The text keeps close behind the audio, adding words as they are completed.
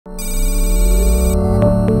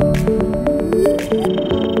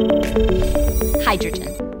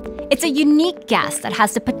unique gas that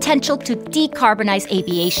has the potential to decarbonize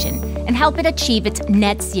aviation and help it achieve its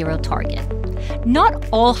net zero target. Not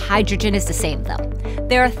all hydrogen is the same, though.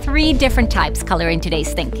 There are 3 different types coloring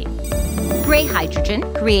today's thinking. Gray hydrogen,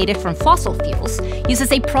 created from fossil fuels,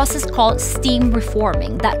 uses a process called steam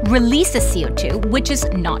reforming that releases CO2, which is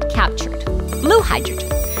not captured. Blue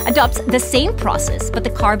hydrogen adopts the same process, but the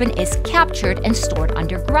carbon is captured and stored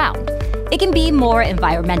underground. It can be more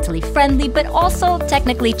environmentally friendly, but also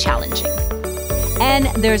technically challenging. And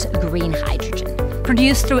there's green hydrogen,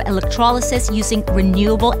 produced through electrolysis using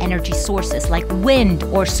renewable energy sources like wind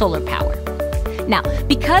or solar power. Now,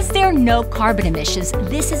 because there are no carbon emissions,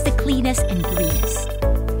 this is the cleanest and greenest.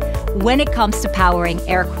 When it comes to powering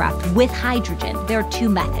aircraft with hydrogen, there are 2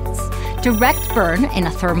 methods. Direct burn in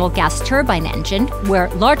a thermal gas turbine engine, where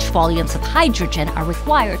large volumes of hydrogen are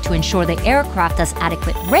required to ensure the aircraft has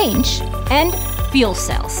adequate range, and fuel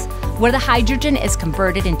cells, where the hydrogen is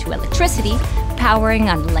converted into electricity, powering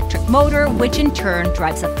an electric motor, which in turn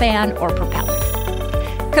drives a fan or propeller.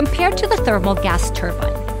 Compared to the thermal gas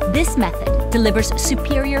turbine, this method delivers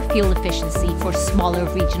superior fuel efficiency for smaller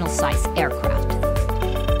regional-sized aircraft.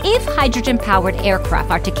 If hydrogen-powered aircraft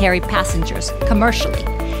are to carry passengers commercially,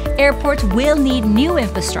 airports will need new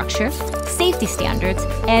infrastructure, safety standards,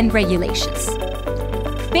 and regulations.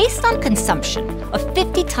 Based on consumption of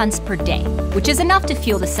 50 tons per day, which is enough to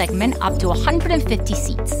fuel the segment up to 150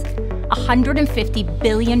 seats, $150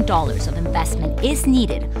 billion of investment is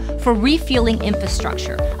needed for refueling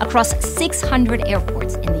infrastructure across 600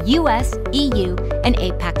 airports in the US, EU, and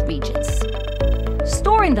APAC regions.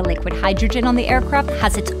 Storing the liquid hydrogen on the aircraft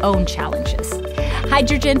has its own challenges.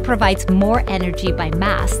 Hydrogen provides more energy by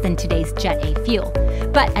mass than today's Jet A fuel,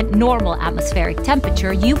 but at normal atmospheric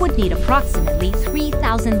temperature, you would need approximately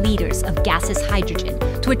 3,000 liters of gaseous hydrogen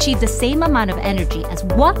to achieve the same amount of energy as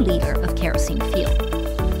 1 liter of kerosene fuel.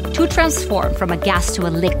 To transform from a gas to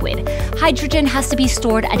a liquid, hydrogen has to be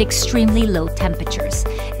stored at extremely low temperatures,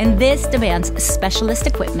 and this demands specialist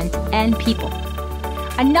equipment and people.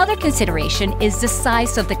 Another consideration is the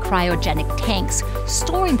size of the cryogenic tanks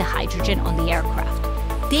storing the hydrogen on the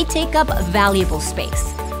aircraft. They take up valuable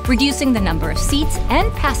space, reducing the number of seats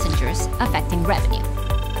and passengers, affecting revenue.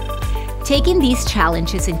 Taking these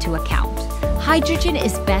challenges into account, hydrogen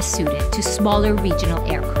is best suited to smaller regional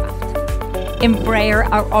aircraft. Embraer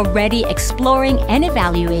are already exploring and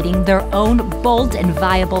evaluating their own bold and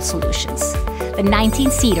viable solutions. The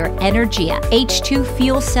 19-seater Energia H2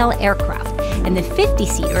 fuel cell aircraft and the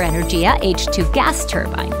 50-seater Energia H2 gas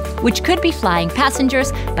turbine, which could be flying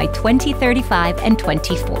passengers by 2035 and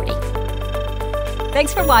 2040.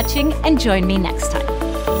 Thanks for watching, and join me next time.